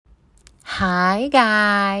Hi,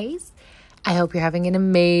 guys. I hope you're having an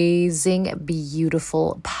amazing,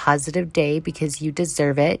 beautiful, positive day because you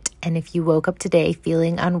deserve it. And if you woke up today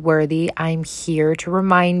feeling unworthy, I'm here to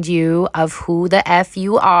remind you of who the F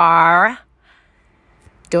you are.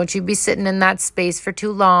 Don't you be sitting in that space for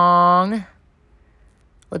too long.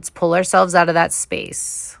 Let's pull ourselves out of that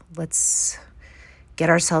space. Let's get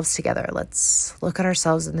ourselves together. Let's look at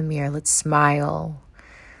ourselves in the mirror. Let's smile.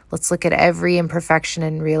 Let's look at every imperfection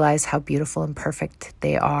and realize how beautiful and perfect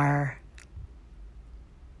they are.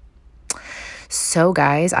 So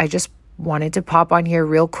guys, I just wanted to pop on here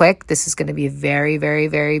real quick. This is going to be very, very,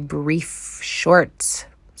 very brief, short,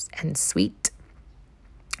 and sweet.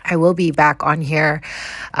 I will be back on here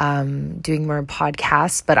doing more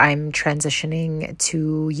podcasts, but I'm transitioning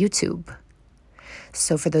to YouTube.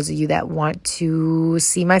 So for those of you that want to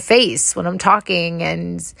see my face when I'm talking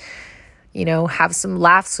and have some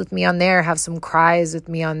laughs with me on there, have some cries with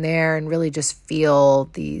me on there, and really just feel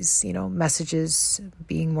these, messages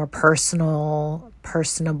being more personable,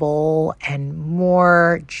 and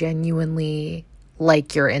more genuinely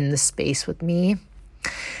like you're in the space with me.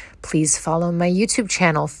 Please follow my YouTube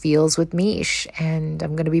channel, Feels with Mish, and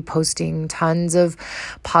I'm going to be posting tons of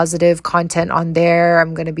positive content on there.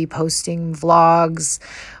 I'm going to be posting vlogs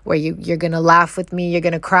where you're going to laugh with me, you're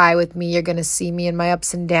going to cry with me, you're going to see me in my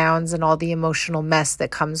ups and downs and all the emotional mess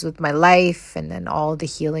that comes with my life, and then all the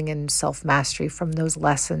healing and self-mastery from those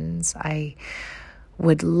lessons. I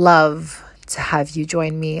would love to have you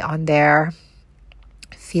join me on there.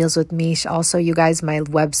 Feels with Mish. Also, you guys, my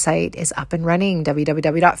website is up and running,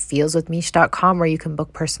 www.feelswithmish.com, where you can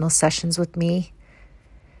book personal sessions with me.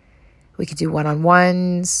 We could do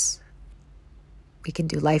one-on-ones. We can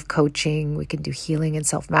do life coaching. We can do healing and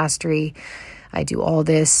self-mastery. I do all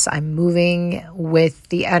this. I'm moving with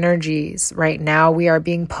the energies. Right now, we are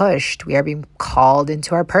being pushed. We are being called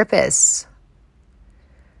into our purpose.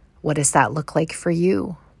 What does that look like for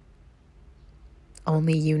you?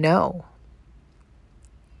 Only you know.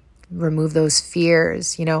 Remove those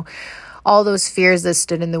fears, all those fears that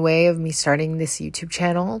stood in the way of me starting this YouTube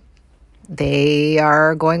channel. They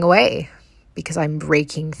are going away because I'm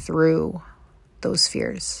breaking through those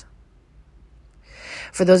fears.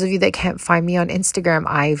 For those of you that can't find me on Instagram,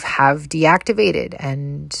 I have deactivated,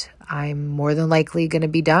 and I'm more than likely going to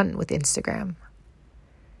be done with Instagram.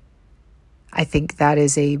 I think that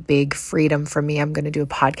is a big freedom for me. I'm going to do a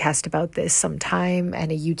podcast about this sometime,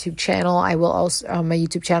 and a YouTube channel. I will also, on my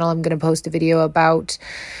YouTube channel, I'm going to post a video about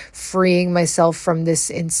freeing myself from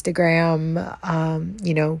this Instagram.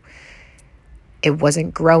 It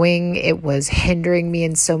wasn't growing. It was hindering me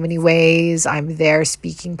in so many ways. I'm there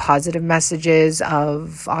speaking positive messages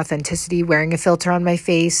of authenticity, wearing a filter on my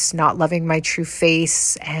face, not loving my true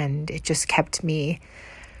face, and it just kept me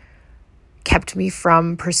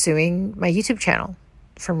from pursuing my YouTube channel,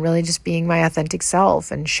 from really just being my authentic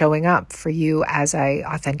self and showing up for you as I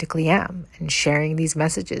authentically am, and sharing these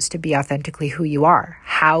messages to be authentically who you are.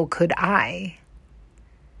 How could I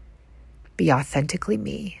be authentically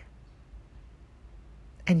me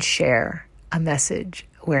and share a message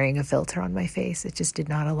wearing a filter on my face? It just did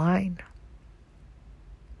not align.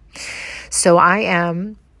 So I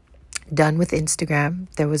am done with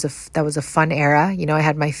Instagram. That was a fun era. I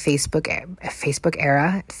had my Facebook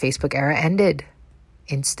era. Facebook era ended.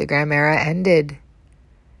 Instagram era ended.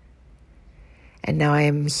 And now I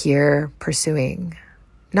am here I'm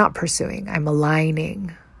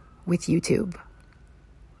aligning with YouTube,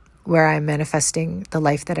 where I'm manifesting the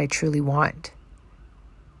life that I truly want.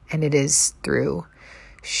 And it is through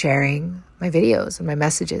sharing my videos and my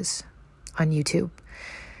messages on YouTube.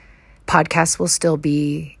 Podcasts will still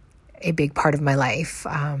be a big part of my life.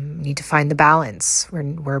 Need to find the balance.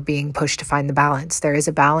 We're being pushed to find the balance. There is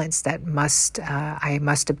a balance that I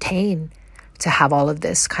must obtain to have all of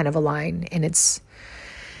this kind of align in its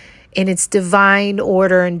divine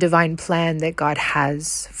order and divine plan that God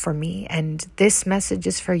has for me. And this message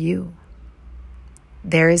is for you.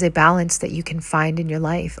 There is a balance that you can find in your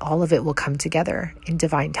life. All of it will come together in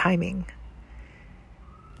divine timing.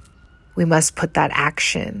 We must put that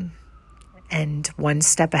action and one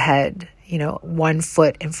step ahead, one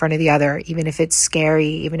foot in front of the other, even if it's scary,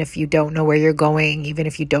 even if you don't know where you're going, even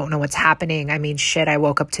if you don't know what's happening. I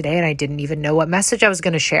woke up today and I didn't even know what message I was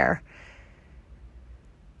going to share.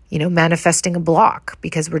 Manifesting a block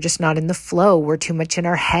because we're just not in the flow. We're too much in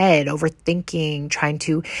our head, overthinking, trying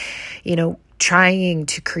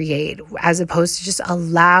to create, as opposed to just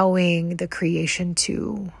allowing the creation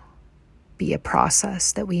to be a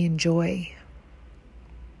process that we enjoy.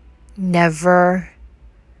 Never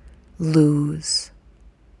lose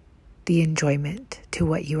the enjoyment to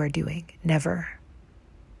what you are doing. Never.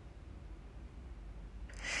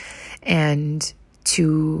 And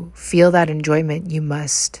to feel that enjoyment, you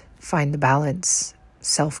must find the balance.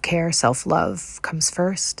 Self-care, self-love comes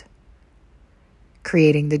first.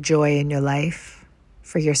 Creating the joy in your life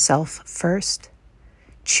for yourself first.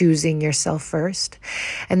 Choosing yourself first.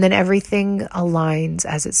 And then everything aligns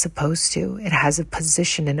as it's supposed to. It has a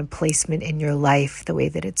position and a placement in your life the way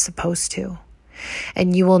that it's supposed to.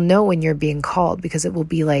 And you will know when you're being called, because it will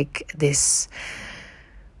be like this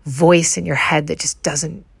voice in your head that just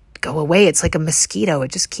doesn't go away. It's like a mosquito.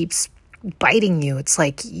 It just keeps biting you. It's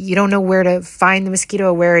like you don't know where to find the mosquito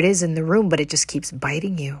or where it is in the room, but it just keeps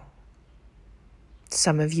biting you.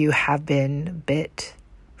 Some of you have been bit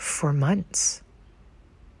for months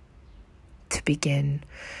to begin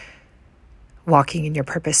walking in your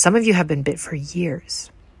purpose. Some of you have been bit for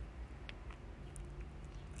years.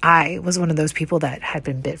 I was one of those people that had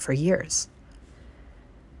been bit for years.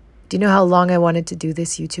 Do you know how long I wanted to do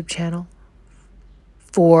this YouTube channel?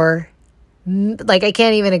 I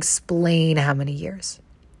can't even explain how many years.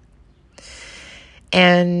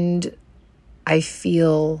 And I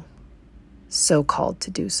feel so called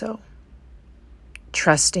to do so.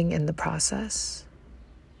 Trusting in the process.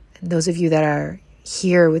 And those of you that are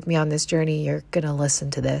here with me on this journey, you're going to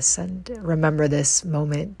listen to this and remember this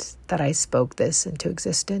moment that I spoke this into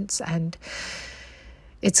existence. And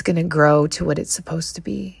it's going to grow to what it's supposed to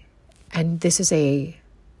be. And this is a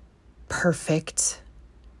perfect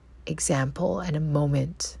example and a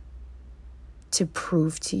moment to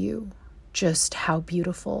prove to you just how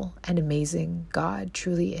beautiful and amazing God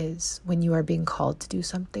truly is when you are being called to do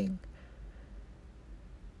something.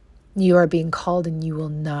 You are being called and you will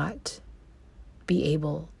not be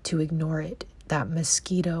able to ignore it. That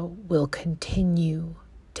mosquito will continue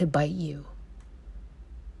to bite you.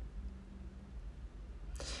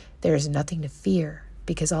 There is nothing to fear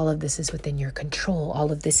because all of this is within your control.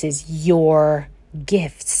 All of this is your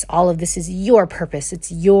gifts. All of this is your purpose.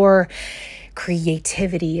 It's your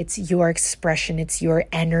creativity. It's your expression. It's your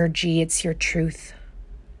energy. It's your truth.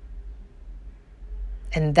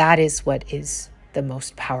 And that is what is the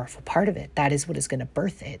most powerful part of it. That is what is going to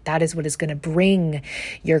birth it. That is what is going to bring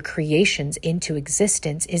your creations into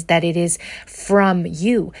existence, is that it is from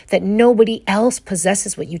you, that nobody else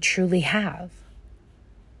possesses what you truly have.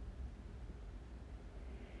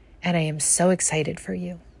 And I am so excited for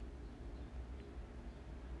you.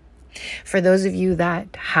 For those of you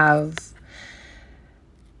that have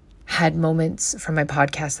had moments from my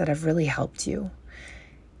podcast that have really helped you,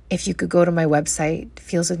 if you could go to my website,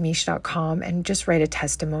 feelswithmish.com, and just write a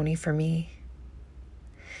testimony for me.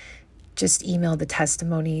 Just email the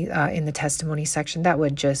testimony in the testimony section. That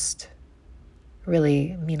would just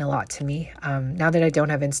really mean a lot to me. Now that I don't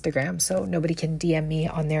have Instagram, so nobody can DM me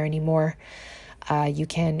on there anymore. You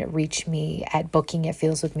can reach me at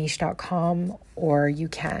booking@feelswithmish.com, or you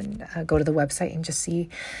can go to the website and just see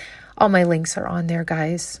all my links are on there,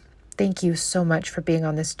 guys. Thank you so much for being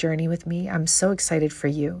on this journey with me. I'm so excited for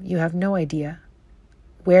you. You have no idea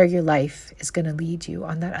where your life is going to lead you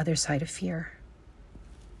on that other side of fear.